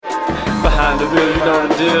real, you know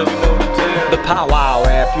the deal. The powwow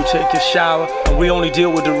app, you take your shower, and we only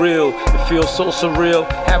deal with the real. It feels so surreal,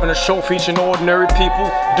 having a show featuring ordinary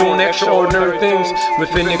people doing extraordinary things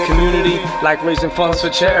within their community, like raising funds for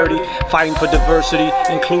charity, fighting for diversity,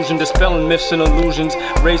 inclusion, dispelling myths and illusions,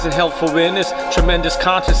 raising health awareness, tremendous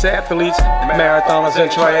conscious athletes, marathoners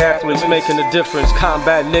and triathletes, making a difference,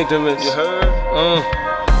 combating ignorance. You heard?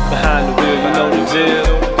 Behind the wheel, you know the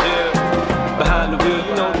deal. Behind the wheel,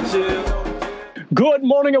 you know the deal. Good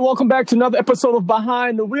morning and welcome back to another episode of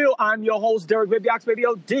Behind the Wheel. I'm your host, Derek Baby Ox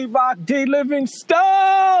Radio, D-Rock, D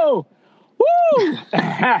Livingstone. Woo!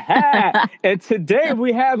 And today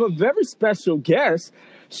we have a very special guest,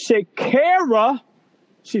 Shakira.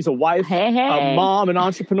 She's a wife, a mom, an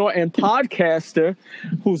entrepreneur, and podcaster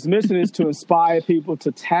whose mission is to inspire people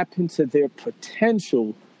to tap into their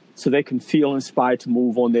potential so they can feel inspired to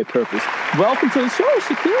move on their purpose. Welcome to the show,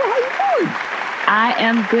 Shakira. How you doing? I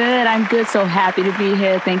am good. I'm good. So happy to be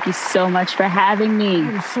here. Thank you so much for having me.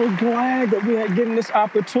 I'm so glad that we are getting this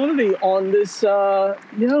opportunity on this. I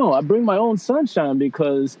bring my own sunshine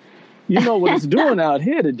because you know what it's doing out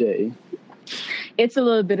here today. It's a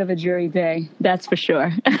little bit of a dreary day, that's for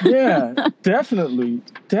sure. Yeah, definitely.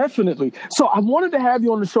 So I wanted to have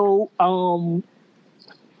you on the show.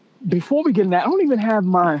 Before we get in that, I don't even have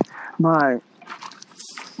my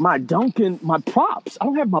Dunkin', my props. I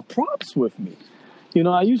don't have my props with me. You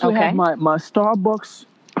know, I usually have my Starbucks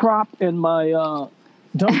prop and my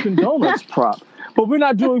Dunkin' Donuts prop. But we're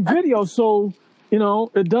not doing video, so, you know,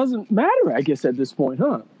 it doesn't matter, I guess, at this point,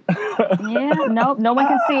 huh? Yeah, no one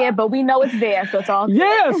can see it, but we know it's there, so it's all good.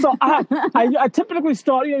 Yeah, so I typically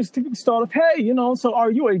start off, hey, you know, so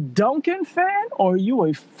are you a Dunkin' fan or are you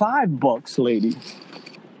a $5 lady?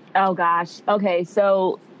 Oh, gosh. Okay,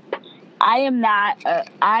 so I am not.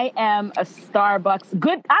 I am a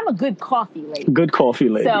Starbucks. I'm a good coffee lady. Good coffee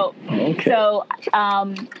lady. So, okay. So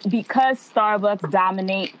because Starbucks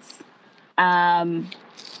dominates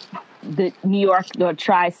the New York, the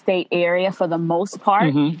tri-state area for the most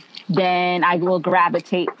part, then I will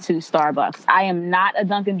gravitate to Starbucks. I am not a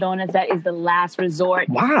Dunkin' Donuts. That is the last resort.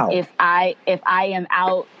 Wow. If I am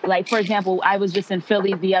out, like, for example, I was just in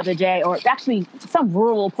Philly the other day, or actually some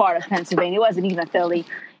rural part of Pennsylvania. It wasn't even Philly.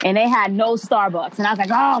 And they had no Starbucks. And I was like,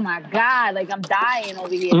 oh my God, like I'm dying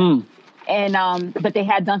over here. And, but they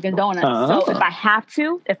had Dunkin' Donuts. So if I have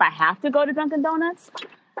to go to Dunkin' Donuts,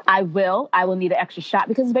 I will need an extra shot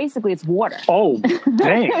because basically it's water. Oh,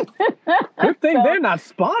 dang. Good thing they're not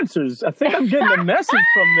sponsors. I think I'm getting a message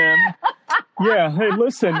from them. Yeah, hey,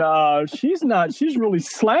 listen, she's really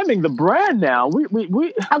slamming the brand now. We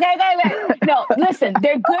Okay. No, listen,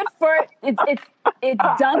 they're good for it's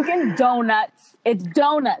Dunkin' Donuts. It's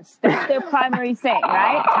donuts. That's their primary thing,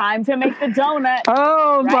 right? Time to make the donut.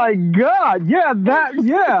 Oh, right? my God.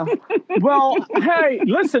 Yeah. Well, hey,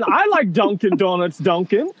 listen, I like Dunkin' Donuts,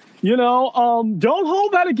 Dunkin'. You know, don't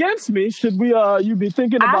hold that against me. Should we, you be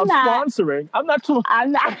thinking about sponsoring? I'm not.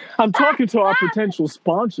 I'm talking to our potential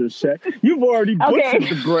sponsors, Shaq. You've already butchered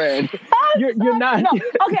the brand. You're not. No.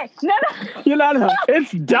 Okay. No. You're not.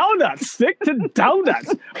 It's donuts. Stick to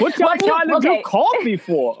donuts. What y'all trying to do coffee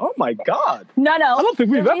for? Oh my God. No. I don't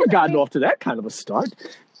think we've ever gotten off to that kind of a start.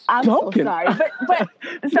 I'm Dunkin'. so sorry, but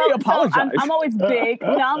so I'm always big.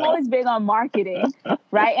 I'm always big on marketing,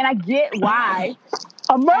 right? And I get why.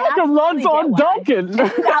 America runs on Dunkin'.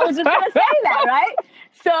 I was just gonna say that, right?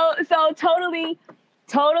 So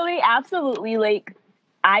totally, absolutely, like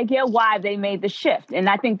I get why they made the shift, and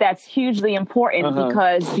I think that's hugely important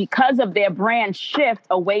because of their brand shift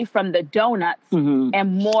away from the donuts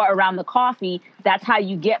and more around the coffee. That's how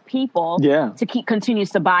you get people to continues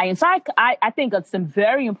to buy. And so I think it's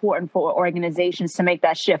very important for organizations to make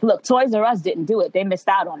that shift. Look, Toys R Us didn't do it; they missed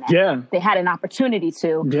out on that. Yeah, they had an opportunity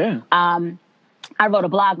to. Yeah. I wrote a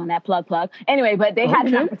blog on that, plug. Anyway, but they had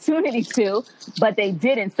an opportunity to, but they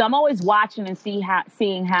didn't. So I'm always watching and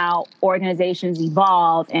seeing how organizations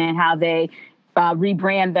evolve and how they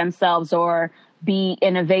rebrand themselves or be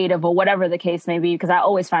innovative or whatever the case may be. Because I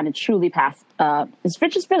always find it truly it's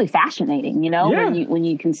just really fascinating, you know, when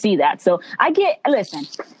you can see that. So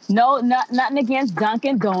nothing against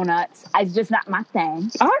Dunkin' Donuts. It's just not my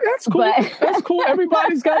thing. All right, that's cool. That's cool.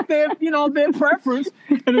 Everybody's got their preference.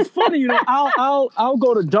 And it's funny, you know, I'll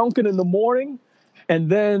go to Dunkin' in the morning, and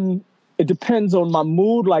then it depends on my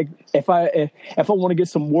mood. Like if I want to get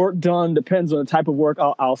some work done, depends on the type of work,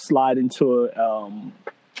 I'll slide into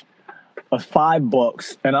a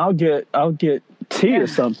 $5, and I'll get tea or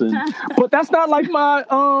something. But that's not like my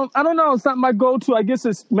I don't know, it's not my go-to. I guess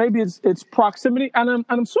it's proximity, and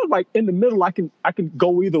I'm sort of like in the middle. I can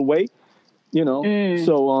go either way, you know.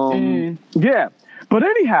 So yeah. But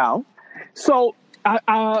anyhow, So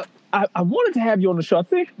I wanted to have you on the show. I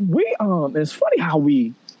think it's funny how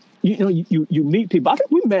we, you meet people. I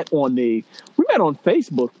think we met on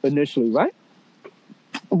Facebook initially, right?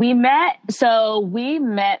 We met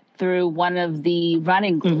through one of the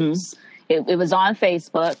running groups. It was on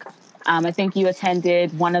Facebook. I think you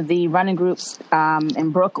attended one of the running groups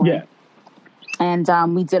in Brooklyn. Yeah.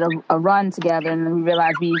 And we did a run together, and then we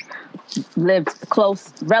realized we lived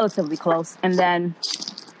relatively close. And then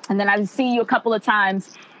I see you a couple of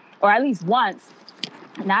times, or at least once.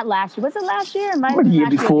 Not last year. Was it last year? It might have been year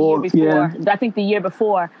before. The year before. Yeah. I think the year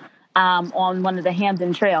before, on one of the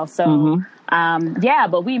Hampden trails. So,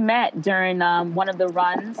 but we met during one of the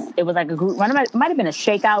runs. It was like a group run. It might have been a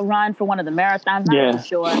shakeout run for one of the marathons. Not really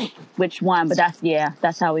sure which one, but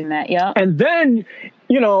that's how we met. Yeah. And then,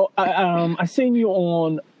 I seen you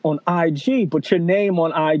on IG, but your name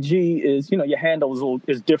on IG is, your handle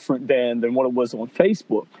is different than what it was on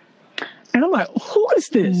Facebook. And I'm like, who is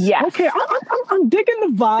this? Yes. Okay, I'm digging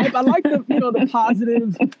the vibe. I like the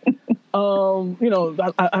positive.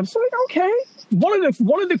 I'm so like, okay. One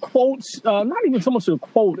of the quotes, not even so much a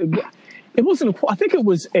quote. It wasn't a quote. I think it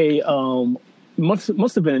was a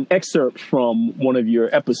must have been an excerpt from one of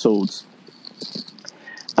your episodes.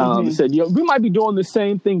 It said, we might be doing the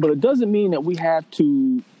same thing, but it doesn't mean that we have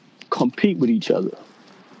to compete with each other.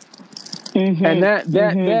 And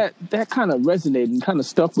that kind of resonated and kind of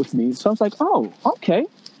stuck with me. So I was like, oh, okay.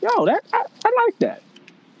 I like that.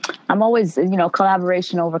 I'm always,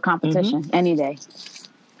 collaboration over competition any day,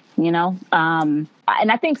 and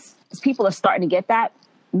I think people are starting to get that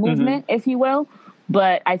movement, if you will.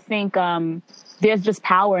 But I think there's just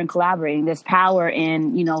power in collaborating. There's power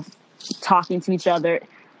in, talking to each other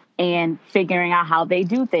and figuring out how they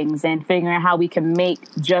do things and figuring out how we can make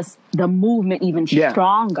just the movement even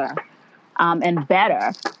stronger. And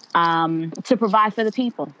better to provide for the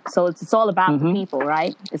people. So it's all about the people,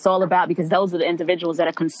 right? It's all about, because those are the individuals that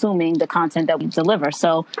are consuming the content that we deliver.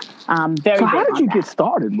 So very. So how did you get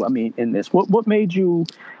started? I mean, in this, what made you,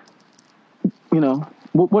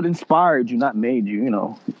 what inspired you? Not made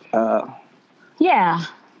you, Yeah.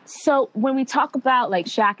 So when we talk about like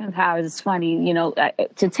Shaq and Powers, it's funny,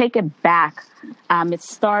 to take it back. It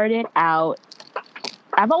started out.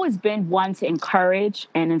 I've always been one to encourage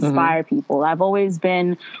and inspire people. I've always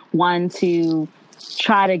been one to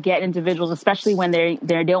try to get individuals, especially when they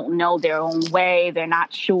don't know their own way, they're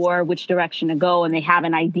not sure which direction to go, and they have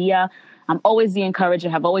an idea. I'm always the encourager.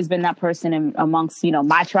 Have always been that person amongst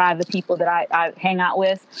my tribe, the people that I hang out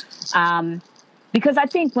with, because I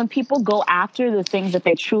think when people go after the things that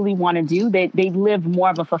they truly want to do, they live more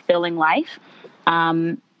of a fulfilling life,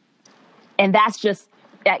 and that's just.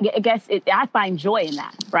 I guess I find joy in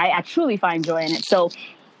that, right? I truly find joy in it. So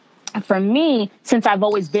for me, since I've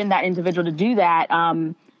always been that individual to do that,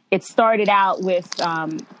 it started out with,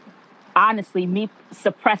 honestly, me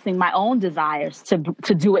suppressing my own desires to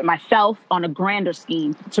do it myself on a grander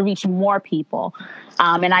scheme to reach more people.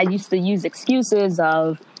 And I used to use excuses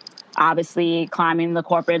of, obviously, climbing the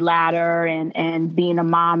corporate ladder and being a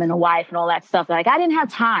mom and a wife and all that stuff. Like, I didn't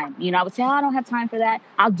have time. I would say, I don't have time for that.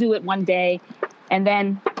 I'll do it one day. And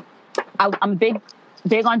then I'm big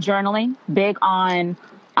on journaling, big on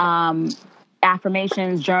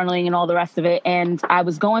affirmations, journaling, and all the rest of it. And I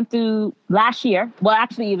was going through last year. Well,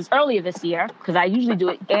 actually, it was earlier this year because I usually do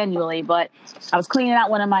it annually. But I was cleaning out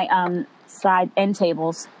one of my side end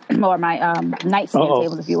tables or my nightstand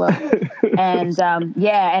tables, if you will. And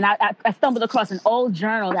and I stumbled across an old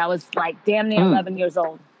journal that was like damn near 11 years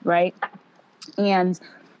old, right? And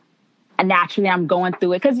naturally, I'm going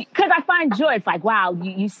through it because I find joy. It's like, wow,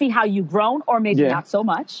 you see how you've grown, or maybe not so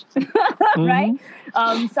much, right?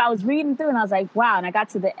 So I was reading through, and I was like, wow. And I got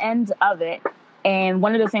to the end of it, and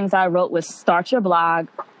one of the things I wrote was start your blog,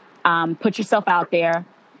 put yourself out there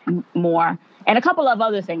more, and a couple of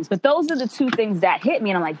other things. But those are the two things that hit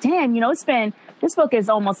me, and I'm like, damn, this book is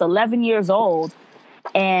almost 11 years old,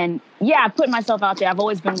 and I put myself out there. I've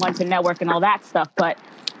always been one to network and all that stuff, but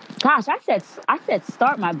gosh, I said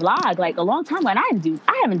start my blog like a long time ago, and I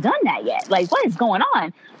haven't done that yet. Like, what is going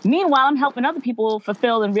on? Meanwhile, I'm helping other people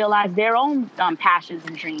fulfill and realize their own passions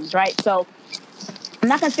and dreams, right? So I'm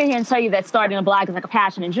not going to sit here and tell you that starting a blog is like a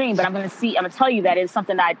passion and dream, but I'm going to tell you that it's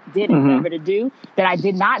something that I did endeavor to do, that I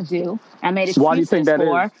did not do. I made excuses Why do you think that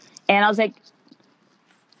for. is? And I was like,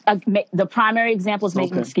 the primary example is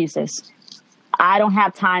making excuses. I don't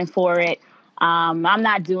have time for it. I'm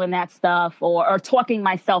not doing that stuff, or talking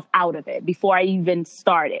myself out of it before I even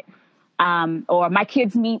start it. Or my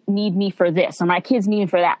kids need me for this, or my kids need me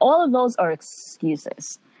for that. All of those are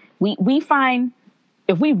excuses. We find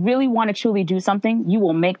if we really want to truly do something, you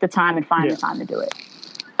will make the time and find the time to do it.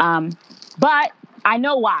 But I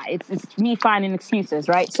know why. It's me finding excuses,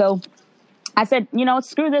 right? So I said,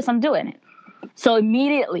 screw this, I'm doing it. So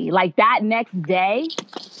immediately, like that next day,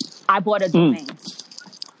 I bought a domain.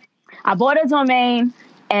 I bought a domain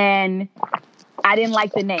and I didn't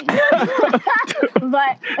like the name.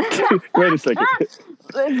 But wait a second.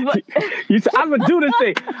 You said, I'm going to do this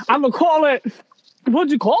thing. I'm going to call it.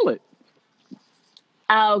 What'd you call it?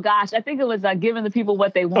 Oh gosh, I think it was giving the people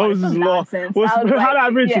what they want. Oh, this is nonsense. How did I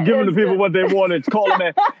reach you? Giving the people what they wanted. Call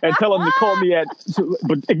them and tell them to call me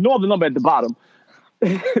but ignore the number at the bottom.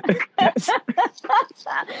 It's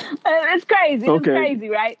crazy. Okay. It's crazy,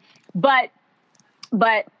 right? But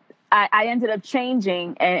I ended up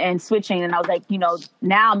changing and switching, and I was like,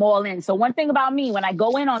 now I'm all in. So one thing about me, when I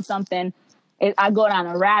go in on something, I go down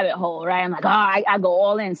a rabbit hole, right? I'm like, I go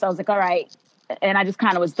all in. So I was like, all right. And I just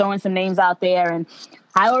kind of was throwing some names out there. And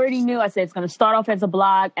I already knew, I said, it's going to start off as a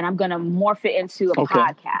blog and I'm going to morph it into a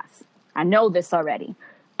podcast. I know this already.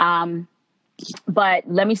 But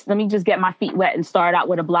let me just get my feet wet and start out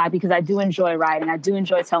with a blog, because I do enjoy writing. I do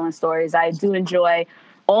enjoy telling stories. I do enjoy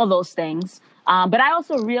all those things. But I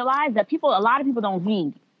also realize that a lot of people don't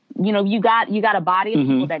read. You got a body of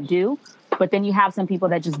people that do, but then you have some people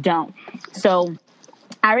that just don't. So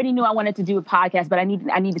I already knew I wanted to do a podcast, but I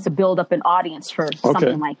needed to build up an audience for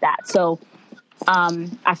something like that. So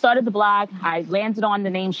I started the blog. I landed on the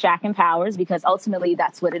name Shaq Empowers because ultimately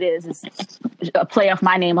that's what it is. It's a play off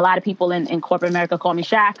my name. A lot of people in corporate America call me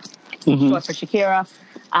Shaq, short for Shakira.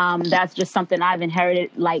 That's just something I've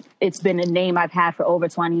inherited. Like, it's been a name I've had for over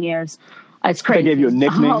 20 years. It's crazy. They gave you a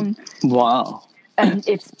nickname? Wow. And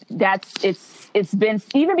it's been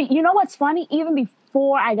you know what's funny? Even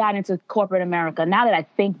before I got into corporate America, now that I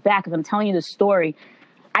think back, because I'm telling you the story,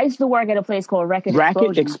 I used to work at a place called Record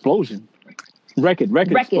Explosion. Record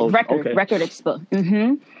Explosion. Record Expo.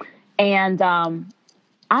 Mm-hmm. And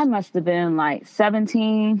I must have been like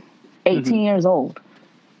 17, 18 years old.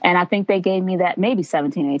 And I think they gave me that, maybe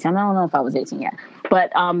 17, 18. I don't know if I was 18 yet.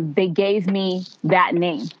 But they gave me that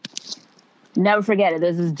name. Never forget it.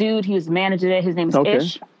 There's this dude, he was the manager there. His name is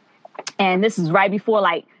Ish. And this is right before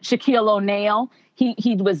like Shaquille O'Neal.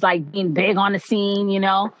 He was like being big on the scene,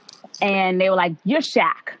 and they were like, "You're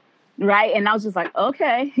Shaq." Right. And I was just like,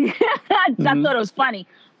 okay. I thought it was funny,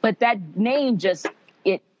 but that name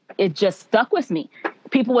it just stuck with me.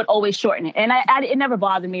 People would always shorten it. And it never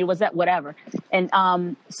bothered me. It was that whatever. And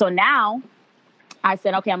so now I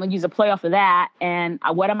said, okay, I'm going to use a play off of that. And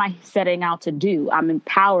what am I setting out to do? I'm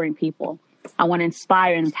empowering people. I want to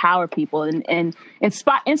inspire and empower people. And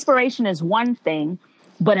inspiration is one thing,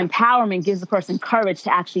 but empowerment gives the person courage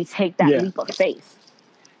to actually take that leap of faith.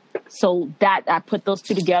 So that I put those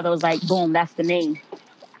two together. I was like, boom, that's the name.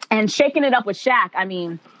 And shaking it up with Shaq, I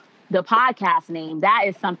mean, the podcast name, that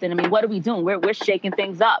is something. I mean, what are we doing? We're shaking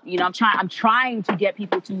things up. I'm trying to get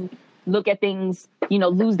people to look at things,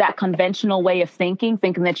 lose that conventional way of thinking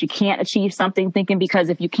that you can't achieve something, thinking because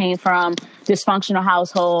if you came from dysfunctional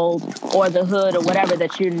household or the hood or whatever,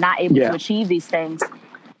 that you're not able to achieve these things,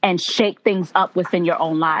 and shake things up within your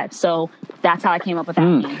own lives. So that's how I came up with that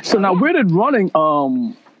name. So now where did running,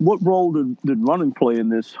 what role did running play in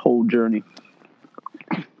this whole journey?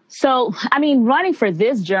 So, I mean, running for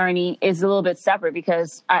this journey is a little bit separate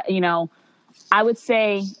because, I would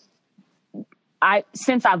say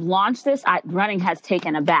since I've launched this, running has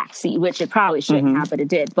taken a back seat, which it probably shouldn't have, but it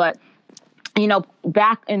did. But,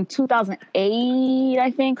 back in 2008,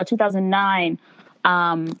 I think, or 2009,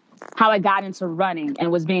 how I got into running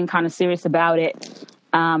and was being kind of serious about it.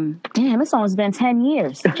 Damn, it's almost been 10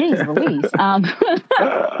 years. Jeez Louise.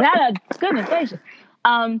 Goodness gracious.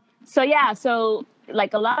 So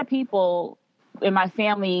like a lot of people in my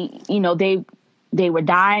family, they were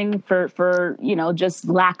dying for just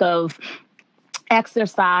lack of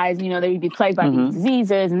exercise. They would be plagued by these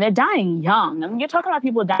diseases, and they're dying young. I mean, you're talking about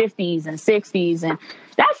people in their 50s and 60s, and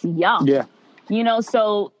that's young. Yeah.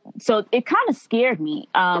 So it kind of scared me.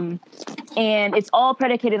 And it's all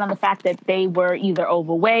predicated on the fact that they were either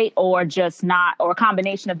overweight or just not, or a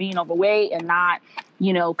combination of being overweight and not,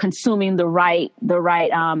 consuming the right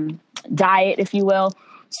diet, if you will.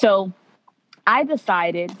 So I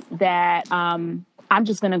decided that I'm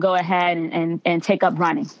just going to go ahead and take up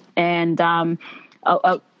running. And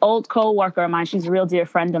a old coworker of mine, she's a real dear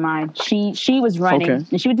friend of mine. She was running,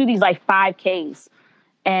 and she would do these like 5Ks.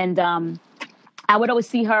 And I would always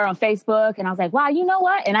see her on Facebook, and I was like, wow, you know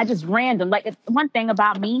what? And I just random, like, one thing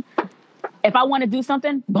about me, if I want to do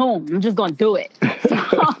something, boom, I'm just going to do it.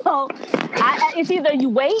 So it's either you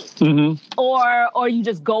wait or you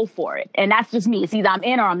just go for it. And that's just me. It's either I'm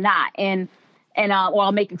in or I'm not. Or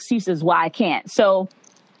I'll make excuses why I can't. So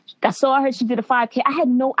I saw her. She did a 5K. I had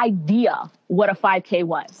no idea what a 5K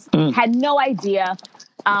was. Had no idea.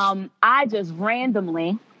 I just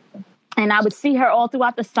randomly, and I would see her all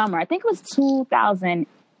throughout the summer. I think it was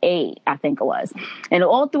 2008, I think it was. And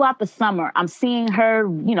all throughout the summer, I'm seeing her,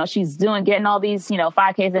 you know, she's getting all these,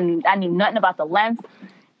 5Ks, and I knew nothing about the length.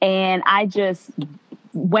 And I just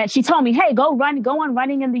she told me, hey, go on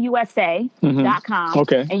runningintheusa.com.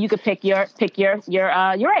 Okay. And you could pick your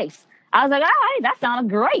race. I was like, all right, that sounded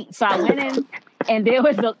great. So I went in, and there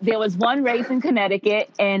was one race in Connecticut,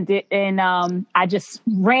 and I just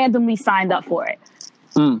randomly signed up for it.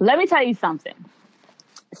 Let me tell you something.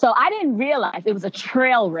 So I didn't realize it was a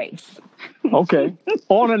trail race. Okay.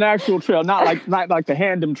 On an actual trail, not like the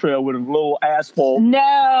Handem Trail with a little asphalt.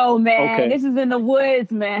 No, man. Okay. This is in the woods,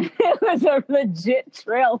 man. It was a legit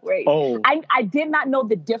trail race. Oh. I did not know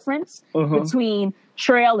the difference between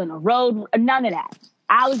trail and a road. None of that.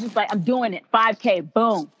 I was just like, I'm doing it. 5K,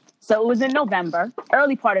 boom. So it was in November,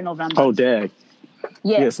 early part of November. Oh, dang.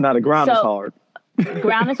 Yeah. Yes, now the ground is hard.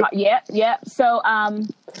 Ground is hard. Yeah. So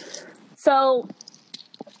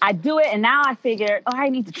I do it, and now I figure, I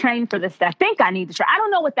need to train for this. I think I need to train. I don't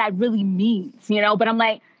know what that really means, but I'm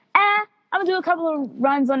like, I'm gonna do a couple of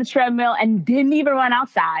runs on the treadmill, and didn't even run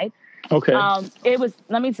outside. Okay. It was.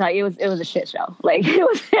 Let me tell you, it was a shit show. Like it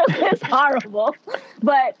was horrible.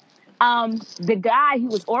 But the guy who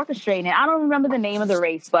was orchestrating it, I don't remember the name of the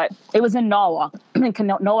race, but it was in Norwalk,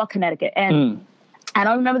 Connecticut, and I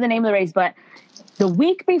don't remember the name of the race, but the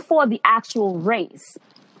week before the actual race,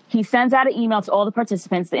 he sends out an email to all the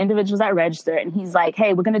participants, the individuals that register, and he's like,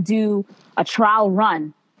 hey, we're going to do a trial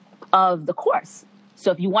run of the course.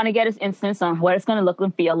 So if you want to get his instance on what it's going to look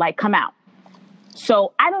and feel like, come out.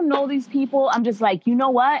 So I don't know these people. I'm just like, you know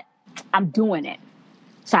what? I'm doing it.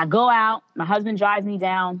 So I go out. My husband drives me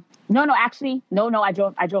down. No, I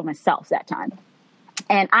drove myself that time.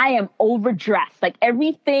 And I am overdressed. Like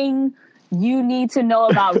everything you need to know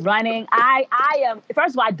about running. I am,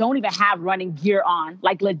 first of all, I don't even have running gear on,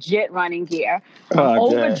 like legit running gear. I'm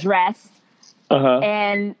overdressed.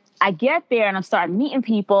 And I get there and I'm starting meeting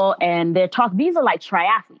people, and they're talking. These are like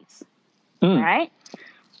triathletes, right?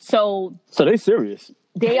 So they serious.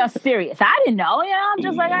 They are serious. I didn't know, I'm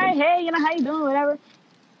just like, all right, hey, how you doing, whatever.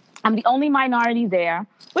 I'm the only minority there,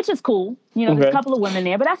 which is cool. There's a couple of women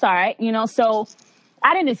there, but that's all right. So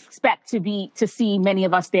I didn't expect to see many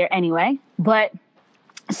of us there anyway. But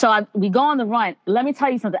so we go on the run. Let me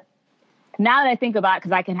tell you something. Now that I think about it,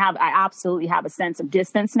 because I absolutely have a sense of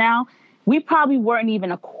distance now. We probably weren't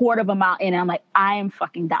even a quarter of a mile in. And I'm like, I am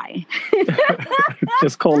fucking dying.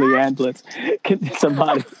 Just call the ambulance. Get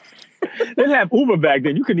somebody. They didn't have Uber back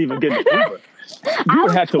then. You couldn't even get an Uber. You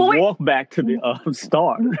would have to walk back to the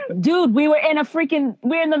start. Dude, we're in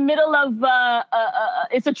the middle of,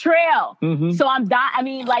 it's a trail. So I'm dying. I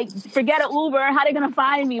mean, like, forget an Uber. How they going to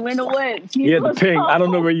find me? We're in the woods. The ping. I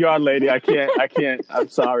don't know where you are, lady. I can't. I'm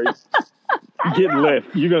sorry. Get Lyft.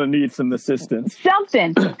 You're going to need some assistance.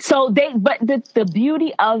 Something. So but the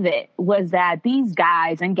beauty of it was that these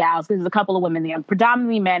guys and gals, because there's a couple of women there,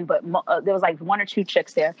 predominantly men, but there was like one or two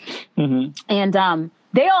chicks there. And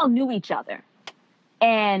they all knew each other.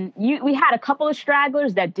 And we had a couple of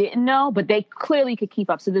stragglers that didn't know, but they clearly could keep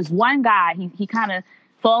up. So there's one guy, he kind of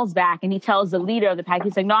falls back and he tells the leader of the pack,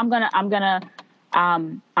 he's like, no, I'm gonna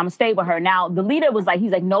stay with her. Now the leader was like,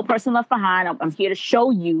 he's like, no person left behind. I'm here to show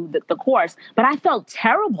you the course. But I felt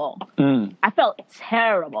terrible. I felt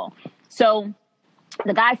terrible. So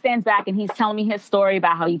the guy stands back and he's telling me his story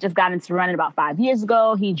about how he just got into running about 5 years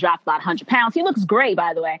ago. He dropped about 100 pounds. He looks great,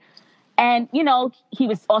 by the way. And, he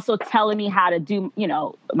was also telling me how to do,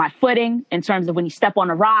 my footing in terms of when you step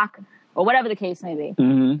on a rock or whatever the case may be.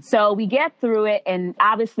 So we get through it, and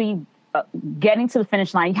obviously getting to the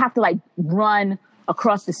finish line, you have to like run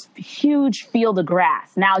across this huge field of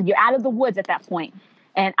grass. Now you're out of the woods at that point.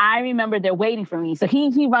 And I remember they're waiting for me. So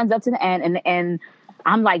he runs up to the end and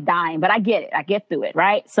I'm like dying, but I get it. I get through it.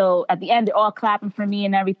 Right. So at the end, they're all clapping for me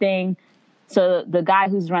and everything. So the guy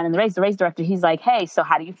who's running the race director, he's like, hey, so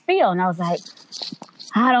how do you feel? And I was like,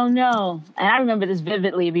 I don't know. And I remember this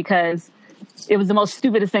vividly because it was the most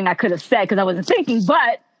stupidest thing I could have said because I wasn't thinking.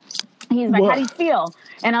 But he's like, how do you feel?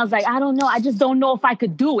 And I was like, I don't know. I just don't know if I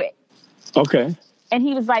could do it. Okay. And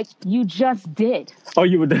he was like, you just did. Oh,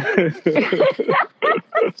 you would. You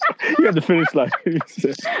had to finish like, I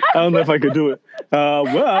don't know if I could do it.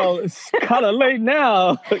 Well, it's kind of late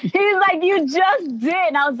now. He's like, you just did.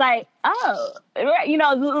 And I was like, oh,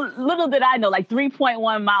 little did I know, like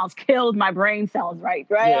 3.1 miles killed my brain cells, right?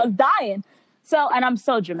 Yeah. I was dying. So, and I'm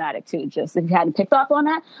so dramatic too, just if you hadn't picked up on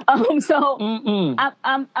that. I'm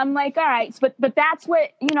like, all right. But that's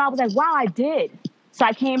what, I was like, wow, I did. So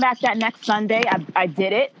I came back that next Sunday. I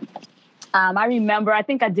did it. I remember, I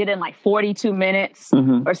think I did it in like 42 minutes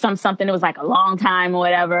or something. It was like a long time or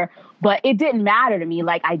whatever, but it didn't matter to me.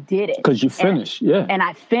 Like I did it. Because you finished, yeah. And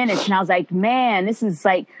I finished and I was like, man, this is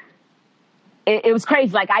like, it was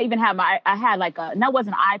crazy. Like I even had I had like that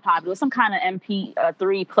wasn't an iPod. It was some kind of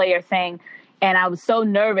MP3 player thing. And I was so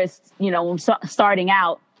nervous, you know, when starting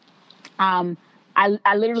out.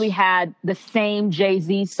 I literally had the same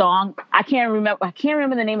Jay-Z song. I can't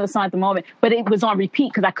remember the name of the song at the moment, but it was on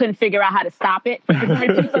repeat because I couldn't figure out how to stop it. It was on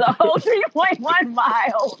repeat for the whole 3.1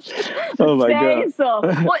 miles. Oh my God. So,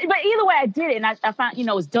 but either way, I did it, and I found, you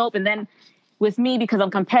know, it was dope. And then with me, because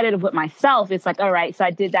I'm competitive with myself, it's like, all right, so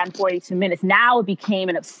I did that in 42 minutes. Now it became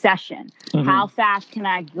an obsession. How fast can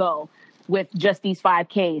I go with just these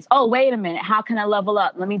 5Ks? Oh, wait a minute. How can I level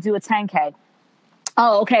up? Let me do a 10K.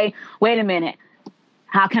 Oh, okay. Wait a minute.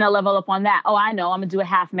 How can I level up on that? Oh, I know. I'm going to do a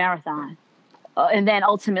half marathon. And then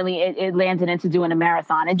ultimately it landed into doing a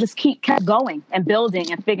marathon, and just kept going and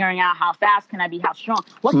building and figuring out how fast can I be, how strong.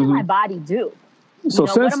 What can my body do? So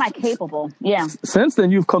what am I capable? Yeah. Since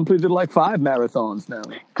then, you've completed like 5 marathons now.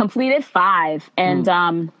 Completed 5.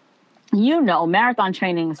 And, you know, marathon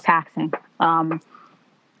training is taxing.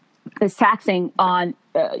 It's taxing on,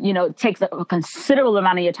 you know, it takes a considerable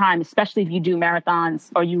amount of your time, especially if you do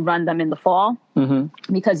marathons or you run them in the fall,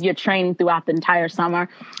 because you're training throughout the entire summer.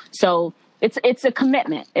 So it's a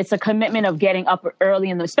commitment. It's a commitment of getting up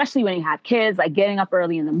early, especially when you have kids, like getting up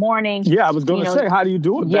early in the morning. Yeah, I was going to say, how do you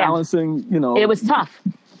do it? Yeah. Balancing, you know. It was tough.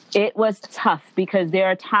 It was tough because there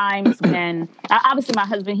are times when, obviously my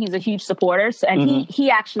husband, he's a huge supporter, and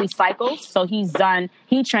he actually cycles. So he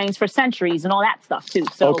trains for Centuries and all that stuff too.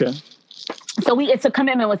 So, so it's a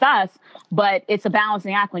commitment with us, but it's a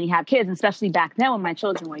balancing act when you have kids, especially back then when my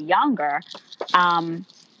children were younger.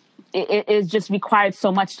 It just required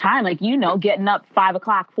so much time. Like, you know, getting up 5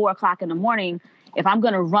 o'clock, 4 o'clock in the morning. If I'm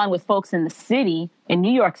going to run with folks in the city, in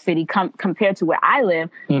New York City, compared to where I live,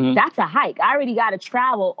 that's a hike. I already got to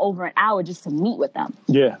travel over an hour just to meet with them.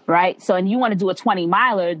 Yeah. Right. So, and you want to do a 20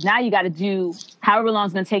 miler. Now you got to do however long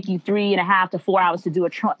it's going to take you 3.5 to 4 hours to do a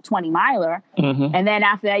 20 miler. And then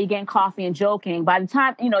after that, you're getting coffee and joking. By the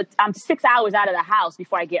time, you know, I'm 6 hours out of the house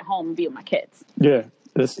before I get home and be with my kids. Yeah.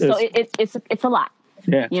 It's a lot.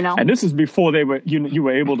 Yeah. You know, and this is before they were, you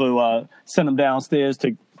were able to send them downstairs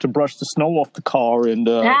to brush the snow off the car and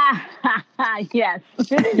yes.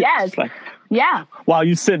 Yes. Like, yeah. While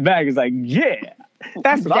you sit back, it's like, yeah,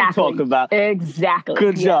 that's what I'm talking about. Exactly.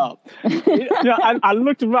 Good job. You know, I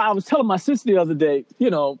looked around. I was telling my sister the other day, you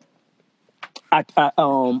know,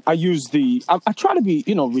 I use I try to be,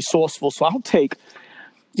 you know, resourceful. So I'll take,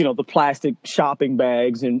 you know, the plastic shopping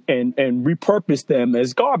bags and repurpose them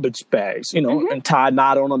as garbage bags, you know, and tie a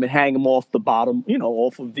knot on them and hang them off the bottom, you know,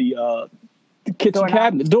 off of the kitchen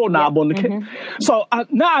cabinet, doorknob on the kitchen. So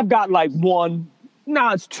now I've got like 1,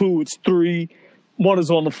 now it's 2, it's 3, 1 is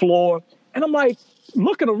on the floor. And I'm like,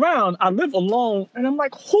 looking around, I live alone, and I'm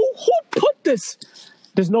like, who put this?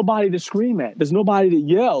 There's nobody to scream at. There's nobody to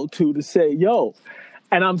yell to say, yo.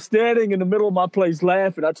 And I'm standing in the middle of my place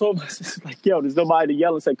laughing. I told my sister, like, yo, there's nobody to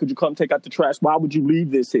yell and say, could you come take out the trash? Why would you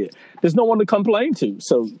leave this here? There's no one to complain to.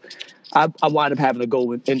 So I wind up having to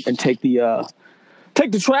go and take the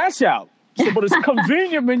trash out. So, but it's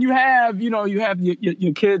convenient when you have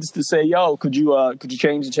your kids to say, yo, could you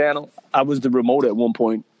change the channel? I was the remote at one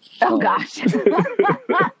point. Oh gosh.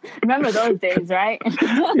 Remember those days, right?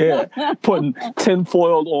 Yeah. Putting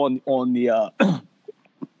tinfoil on the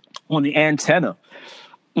antenna.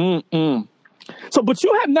 So, but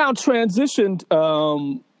you have now transitioned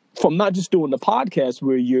from not just doing the podcast,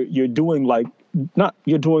 where you're doing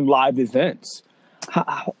you're doing live events.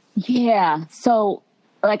 Yeah. So,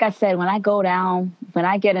 like I said, when I go down, when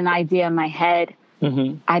I get an idea in my head,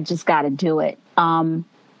 I just got to do it.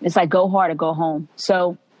 It's like go hard or go home.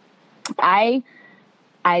 So I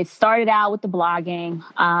started out with the blogging.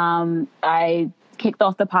 I kicked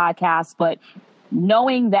off the podcast, but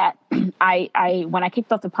knowing that when I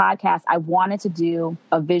kicked off the podcast, I wanted to do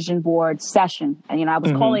a vision board session, and I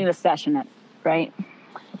was calling it a session, right?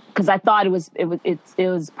 Because I thought it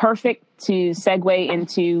was perfect to segue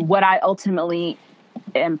into what I ultimately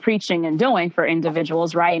am preaching and doing for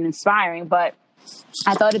individuals, right, and inspiring. But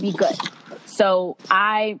I thought it'd be good, so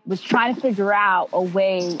I was trying to figure out a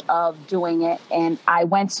way of doing it, and I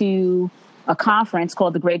went to a conference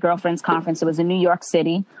called the Great Girlfriends Conference. It was in New York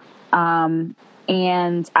City.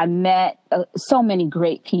 And I met so many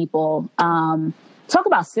great people. Talk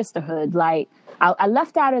about sisterhood. Like I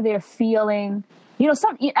left out of there feeling,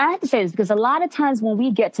 I have to say this because a lot of times when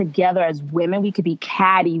we get together as women, we could be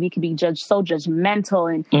catty, we could be so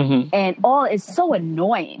judgmental, and all is so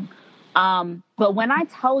annoying. But when I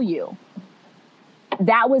tell you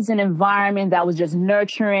that was an environment that was just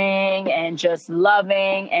nurturing and just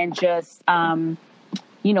loving and just,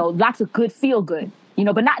 lots of good feel good,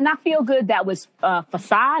 but not feel good that was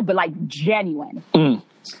facade, but like genuine. And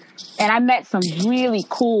I met some really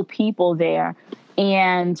cool people there.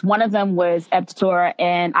 And one of them was Ebtator,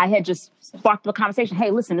 and I had just sparked a conversation.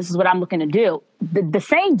 Hey, listen, this is what I'm looking to do. The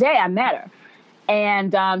same day I met her.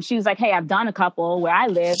 And she was like, hey, I've done a couple where I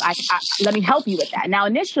live. Let me help you with that. Now,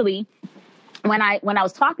 initially, when I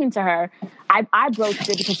was talking to her, I broached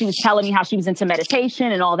it because she was telling me how she was into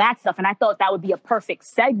meditation and all that stuff. And I thought that would be a perfect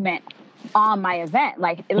segment on my event.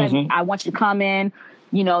 Like, I want you to come in,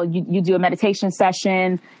 you do a meditation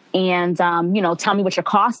session and, tell me what your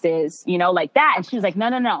cost is, like that. And she was like,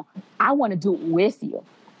 no, I want to do it with you.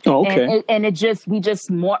 Oh, okay. And it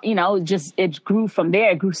grew from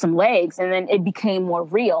there. It grew some legs, and then it became more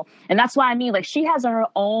real. And that's why like she has her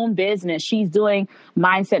own business. She's doing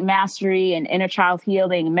mindset mastery and inner child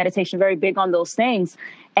healing and meditation, very big on those things.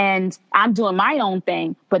 And I'm doing my own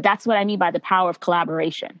thing, but that's what I mean by the power of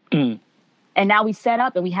collaboration. And now we set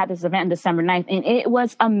up and we had this event on December 9th, and it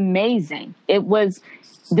was amazing. It was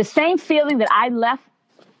the same feeling that I left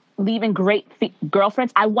leaving great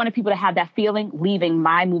girlfriends. I wanted people to have that feeling leaving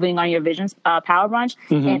my Moving on Your Visions Power Brunch.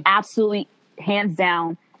 And absolutely, hands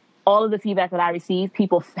down, all of the feedback that I received,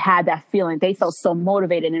 people had that feeling. They felt so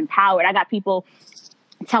motivated and empowered. I got people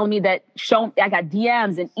telling me that I got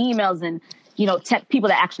DMs and emails and, people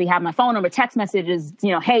that actually have my phone number, text messages,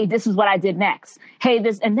 hey, this is what I did next. Hey,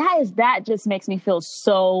 that just makes me feel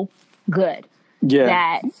so good. Yeah.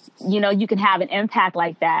 That, you can have an impact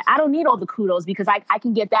like that. I don't need all the kudos because I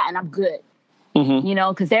can get that and I'm good,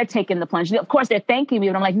 because they're taking the plunge. Of course, they're thanking me,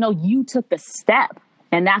 but I'm like, no, you took the step,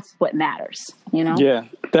 and that's what matters, Yeah,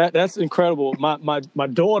 that's incredible. My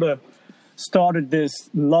daughter started this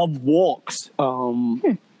Love Walks,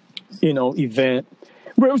 event.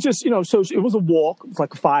 Where it was just, so it was a walk. It's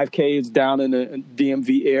like a 5K. It's down in the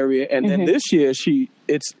DMV area. And then this year,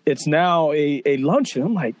 it's now a luncheon.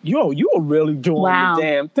 I'm like, yo, you are really doing the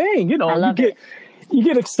damn thing. You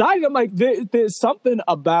get excited. I'm like, there's something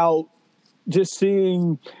about just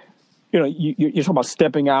seeing, you're talking about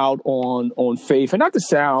stepping out on faith. And not to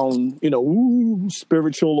sound,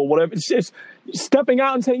 spiritual or whatever. It's just stepping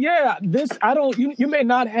out and saying, yeah, you may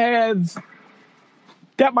not have...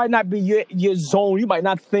 That might not be your zone. You might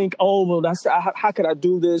not think, oh, well, how could I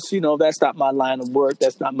do this? That's not my line of work.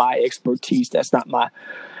 That's not my expertise. That's not my...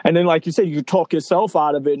 And then, like you said, you talk yourself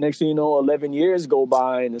out of it. Next thing you know, 11 years go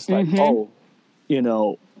by and it's like, damn.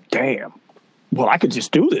 Well, I could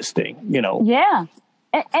just do this thing, Yeah.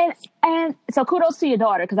 And so kudos to your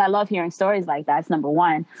daughter, because I love hearing stories like that. It's number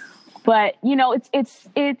one. But, it's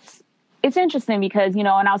interesting because, and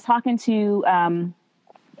I was talking to...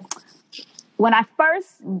 when I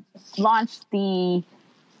first launched the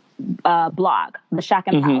blog, the Shack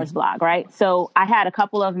and Powers blog, right? So I had a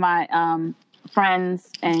couple of my friends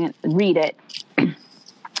and read it.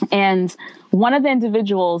 And one of the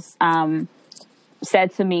individuals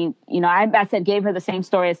said to me, I gave her the same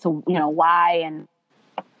story as to, why and,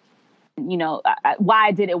 why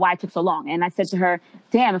I did it, why it took so long. And I said to her,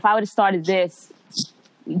 damn, if I would have started this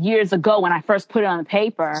years ago when I first put it on the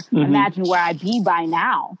paper, imagine where I'd be by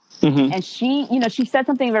now. And she, she said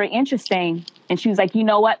something very interesting, and she was like, you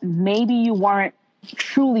know what, maybe you weren't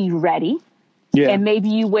truly ready. Yeah. And maybe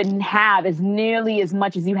you wouldn't have nearly as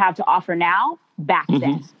much as you have to offer now back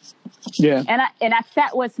then. Yeah. And that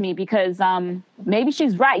sat with me because maybe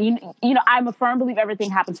she's right. I'm a firm believer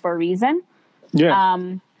everything happens for a reason. Yeah.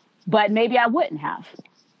 But maybe I wouldn't have.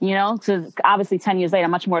 Because obviously 10 years later,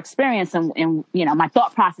 I'm much more experienced and my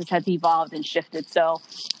thought process has evolved and shifted. So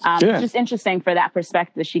it's just interesting for that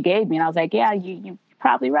perspective she gave me. And I was like, yeah, you're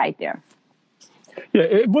probably right there. Yeah,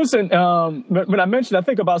 it wasn't, when I mentioned, I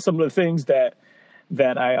think about some of the things that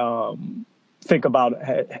I think about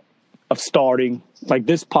of starting, like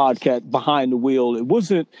this podcast, Behind the Wheel. It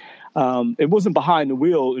wasn't behind the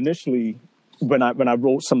wheel initially when I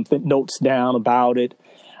wrote some notes down about it.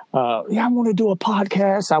 I want to do a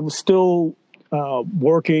podcast. I was still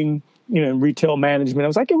working, in retail management. I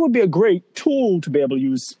was like, it would be a great tool to be able to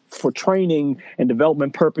use for training and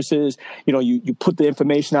development purposes. You put the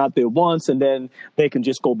information out there once, and then they can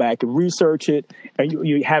just go back and research it, and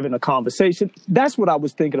you're having a conversation. That's what I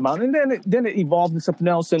was thinking about. And then it evolved into something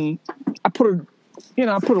else, and I put it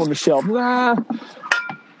on the shelf.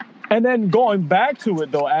 And then going back to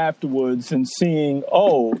it though afterwards and seeing,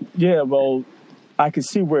 oh yeah, well, I can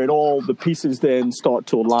see where the pieces then start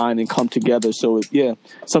to align and come together. So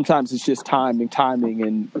sometimes it's just timing,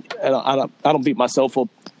 and I don't beat myself up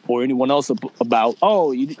or anyone else about,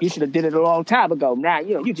 oh, you should have did it a long time ago. Now,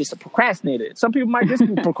 you're just a procrastinator. Some people might just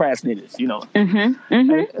be procrastinators,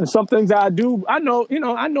 And some things I do, I know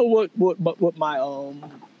what my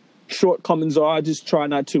shortcomings are. I just try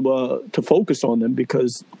not to focus on them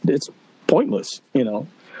because it's pointless,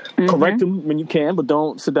 Correct them when you can, but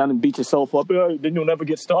don't sit down and beat yourself up. Then you'll never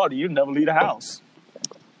get started. You'll never leave the house.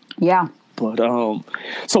 Yeah. But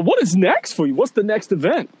so what is next for you? What's the next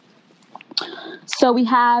event? So we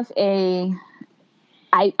have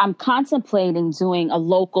I'm contemplating doing a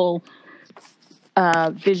local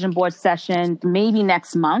vision board session maybe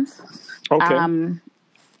next month. Okay. I'm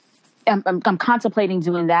contemplating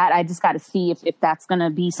doing that. I just got to see if that's going to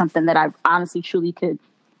be something that I honestly truly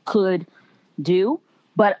could do.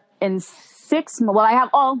 But in 6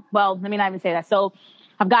 months, let me not even say that. So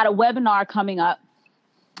I've got a webinar coming up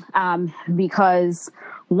because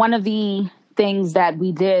one of the things that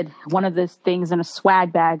we did, one of the things in a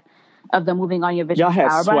swag bag of the Moving on Your Vision Y'all had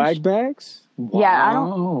Power swag Bunch. Bags?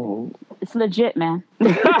 Wow. Yeah, it's legit, man.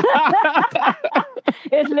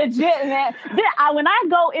 It's legit, man. When I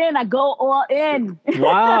go in, I go all in.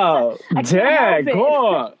 Wow. Dang, go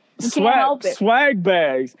on. Swag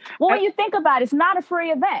bags. Well, when you think about it, it's not a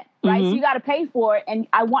free event, right? So you got to pay for it. And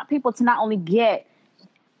I want people to not only get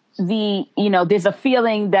there's a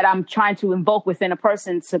feeling that I'm trying to invoke within a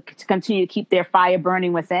person to continue to keep their fire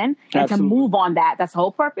burning within and to move on that. That's the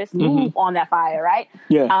whole purpose. Move on that fire, right?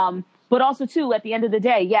 Yeah. But also too, at the end of the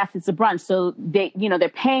day, yes, it's a brunch. So they're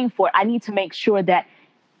paying for it. I need to make sure that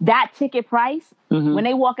ticket price, when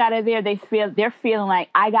they walk out of there, they're feeling like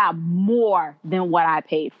I got more than what I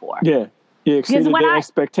paid for. Yeah. Yeah, exceeded their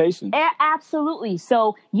expectations. Absolutely.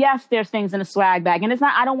 So yes, there's things in a swag bag, and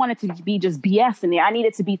I don't want it to be just BS in there. I need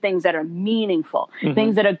it to be things that are meaningful,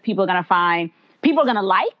 things that people are going to find, people are going to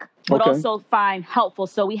like, but also find helpful.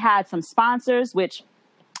 So we had some sponsors, which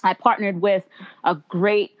I partnered with a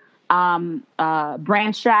great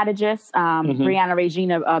brand strategist, Brianna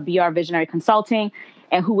Regina, BR Visionary Consulting,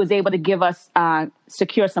 and who was able to give us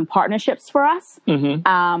secure some partnerships for us.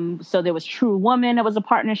 So there was True Woman. It was a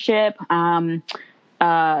partnership. There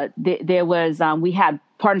was we had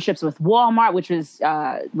partnerships with Walmart, which was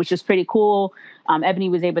pretty cool. Ebony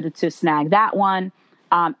was able to snag that one.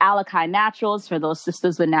 Alakai Naturals for those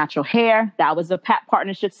sisters with natural hair. That was a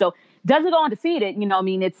partnership. So doesn't go undefeated.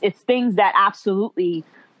 It's things that absolutely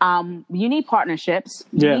you need partnerships.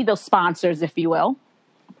 You need those sponsors, if you will.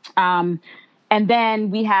 And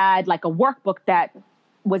then we had like a workbook that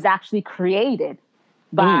was actually created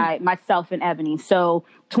by myself and Ebony. So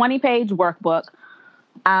 20-page workbook,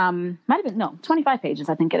 might have been, 25 pages,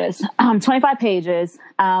 I think it is. 25 pages,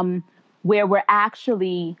 where we're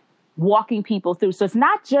actually walking people through. So it's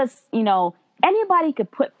not just, anybody could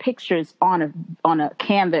put pictures on a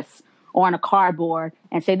canvas or on a cardboard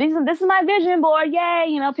and say, this is my vision board.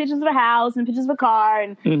 Yay. Pictures of a house and pictures of a car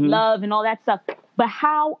and love and all that stuff. But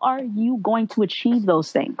how are you going to achieve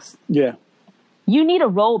those things? Yeah. You need a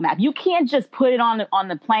roadmap. You can't just put it on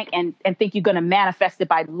the plank and think you're going to manifest it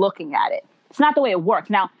by looking at it. It's not the way it works.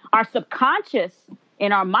 Now, our subconscious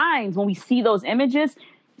in our minds, when we see those images,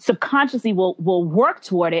 subconsciously will work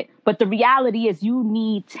toward it. But the reality is you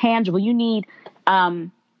need tangible. You need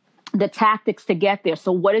the tactics to get there.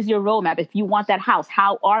 So what is your roadmap? If you want that house,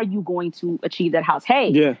 how are you going to achieve that house?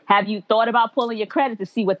 Hey, have you thought about pulling your credit to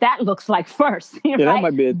see what that looks like first? Right? Yeah, that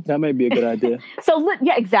might be a good idea. So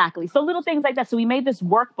exactly. So little things like that. So we made this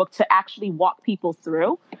workbook to actually walk people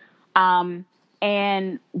through.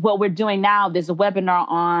 And what we're doing now, there's a webinar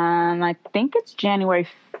on, I think it's January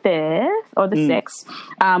 5th or the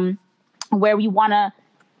 6th, where we want to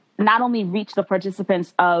not only reach the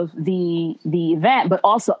participants of the event, but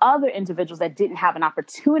also other individuals that didn't have an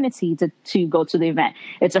opportunity to go to the event.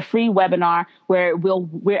 It's a free webinar where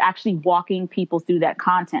we're actually walking people through that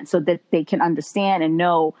content so that they can understand and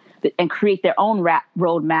know and create their own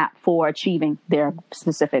roadmap for achieving their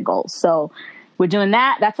specific goals. So we're doing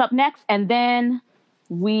that. That's up next. And then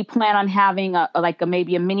we plan on having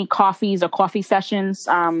maybe a mini coffees or coffee sessions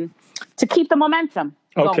to keep the momentum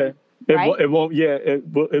going. Okay. Right? It won't. Yeah,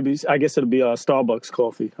 it'll be. I guess it'll be Starbucks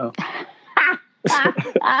coffee. Huh?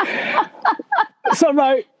 So I'm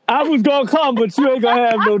like, I was gonna come, but you ain't gonna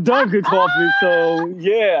have no Dunkin' coffee. So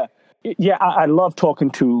yeah. I love talking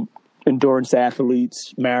to endurance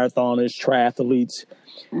athletes, marathoners, triathletes,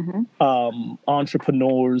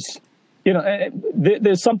 entrepreneurs.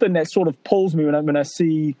 There's something that sort of pulls me when I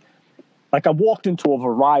see. Like I walked into a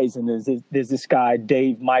Verizon. There's this guy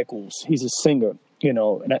Dave Michaels. He's a singer.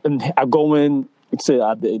 And I go in let's say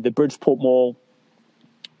the Bridgeport Mall,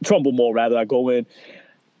 Trumbull Mall rather. I go in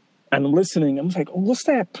and I'm listening. I'm like, oh, what's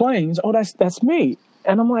that playing? Oh, that's me.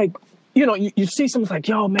 And I'm like, you see someone's like,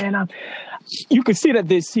 yo, man, you can see that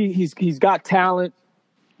he's got talent,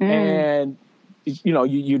 and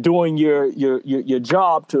you're doing your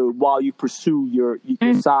job while you pursue your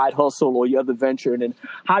side hustle or your other venture. And then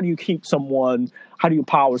how do you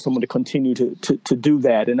empower someone to continue to do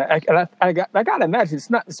that? And I got to imagine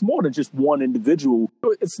it's more than just one individual.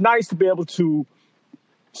 It's nice to be able to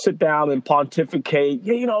sit down and pontificate,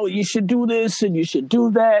 you should do this and you should do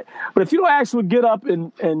that. But if you don't actually get up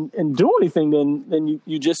and do anything, then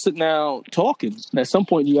you just sit down talking. And at some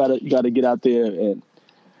point you gotta get out there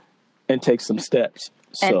and take some steps.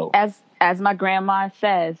 So, and as my grandma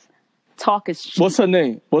says, talk is cheap. What's her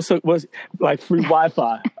name? What's like free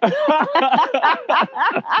Wi-Fi?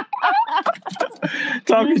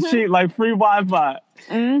 Talk is cheap, like free Wi-Fi.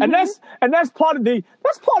 Mm-hmm. And that's part of the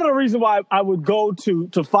reason why I would go to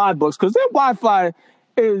FiveBooks, because their Wi-Fi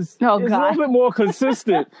is a little bit more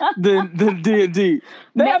consistent than D&D.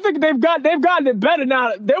 I think they've gotten it better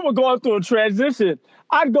now. They were going through a transition.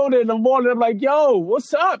 I'd go there in the morning. I'm like, yo,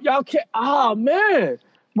 what's up? Y'all can't. Oh man,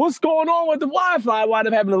 what's going on with the Wi-Fi? I wind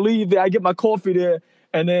up having to leave there. I get my coffee there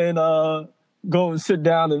and then go and sit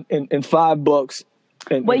down in $5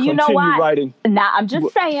 and continue writing. Now I'm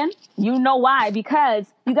just saying, you know why? Because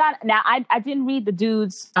I didn't read the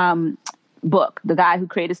dude's book, the guy who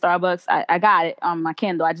created Starbucks. I got it on my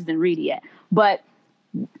Kindle. I just didn't read it yet. But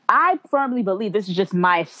I firmly believe, this is just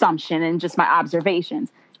my assumption and just my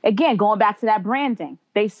observations. Again, going back to that branding,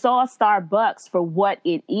 they saw Starbucks for what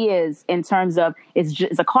it is in terms of it's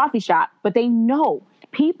a coffee shop, but they know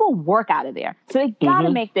people work out of there. So they got to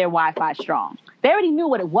make their Wi-Fi strong. They already knew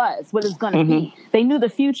what it's going to be. They knew the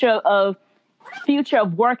future of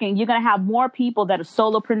working. You're going to have more people that are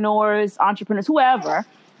solopreneurs, entrepreneurs, whoever,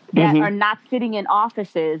 that are not sitting in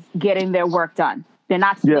offices getting their work done. They're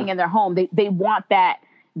not sitting in their home. They want that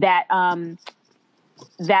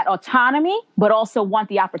autonomy, but also want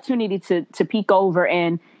the opportunity to peek over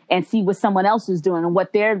and see what someone else is doing and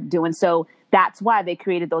what they're doing. So that's why they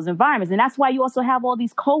created those environments. And that's why you also have all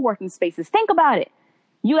these co-working spaces. Think about it.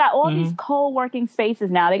 You got all these co-working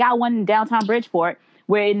spaces now. They got one in downtown Bridgeport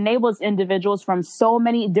where it enables individuals from so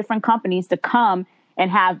many different companies to come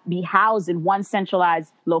and be housed in one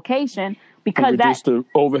centralized location, because the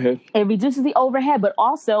overhead. It reduces the overhead, but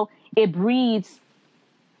also it breeds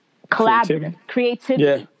creativity.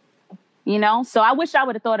 Yeah. So I wish I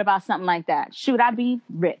would have thought about something like that. Shoot, I'd be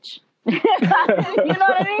rich. You know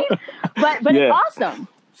what I mean? But it's awesome.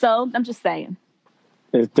 So I'm just saying.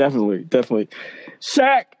 It's definitely.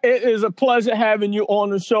 Shaq, it is a pleasure having you on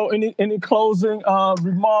the show. Any closing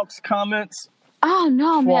remarks, comments? Oh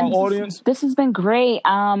no, man! Our audience. This has been great.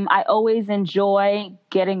 I always enjoy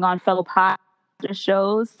getting on fellow podcast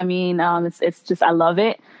shows. I mean, it's just, I love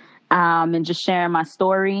it. And just sharing my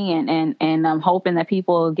story and I'm hoping that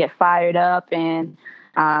people get fired up and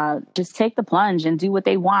just take the plunge and do what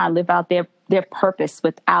they want, live out their purpose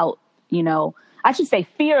without, I should say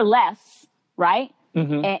fearless, right?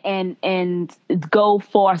 And go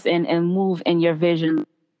forth and move in your vision.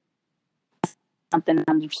 Something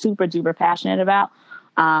I'm super duper passionate about.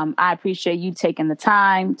 I appreciate you taking the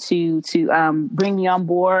time to bring me on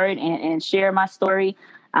board and share my story.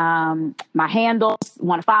 My handles,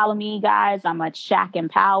 want to follow me, guys? I'm at Shaq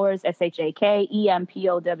Empowers,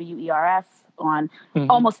 SHAKEMPOWERS on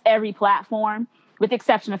almost every platform, with the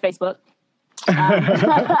exception of Facebook.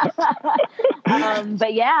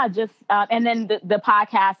 But yeah, just and then the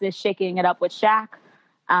podcast is Shaking It Up with Shaq.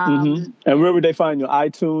 And where would they find you?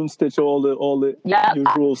 iTunes, Stitcher, all the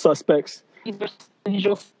usual suspects.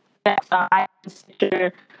 Usual suspects,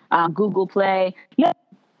 Stitcher, Google Play. Yeah.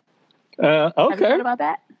 Okay. Have you heard about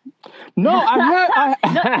that? No, I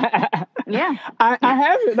haven't.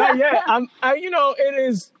 Not yet.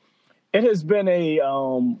 It has been a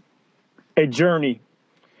journey.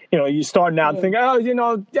 You starting out thinking, I think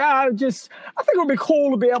it would be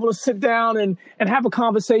cool to be able to sit down and have a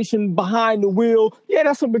conversation behind the wheel. Yeah,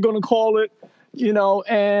 that's what we're going to call it.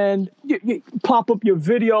 And you pop up your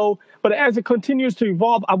video. But as it continues to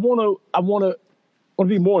evolve, I want to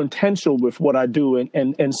be more intentional with what I do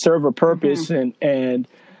and serve a purpose and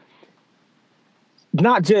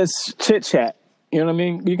not just chit chat. You know what I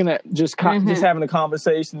mean? You can just having a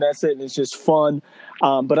conversation. That's it. And it's just fun.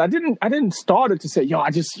 But I didn't start it to say,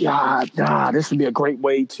 this would be a great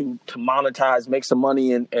way to monetize, make some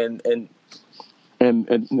money, and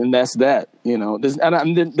that's that. And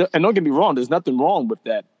don't get me wrong. There's nothing wrong with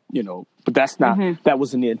that. but that's not, that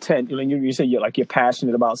wasn't the intent. You say you're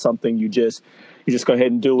passionate about something, you just go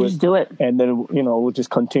ahead and do it. Just do it. And then, we'll just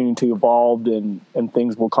continue to evolve and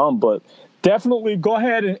things will come. But definitely go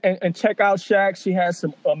ahead and check out Shaq. She has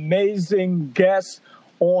some amazing guests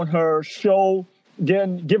on her show.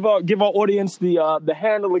 Again, give our audience the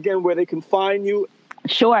handle again where they can find you.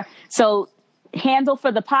 Sure. So handle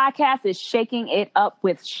for the podcast is Shaking It Up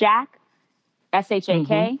with Shaq,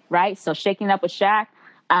 SHAK, right? So Shaking It Up with Shaq.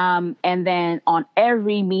 And then on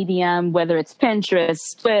every medium, whether it's Pinterest,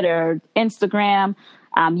 Twitter, Instagram,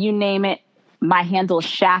 you name it, my handle is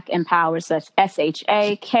Shaq Empowers. So that's SHAKEMPOWER.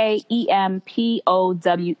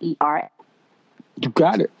 You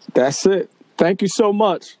got it. That's it. Thank you so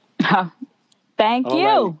much. Thank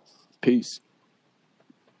you. Peace.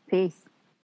 Peace.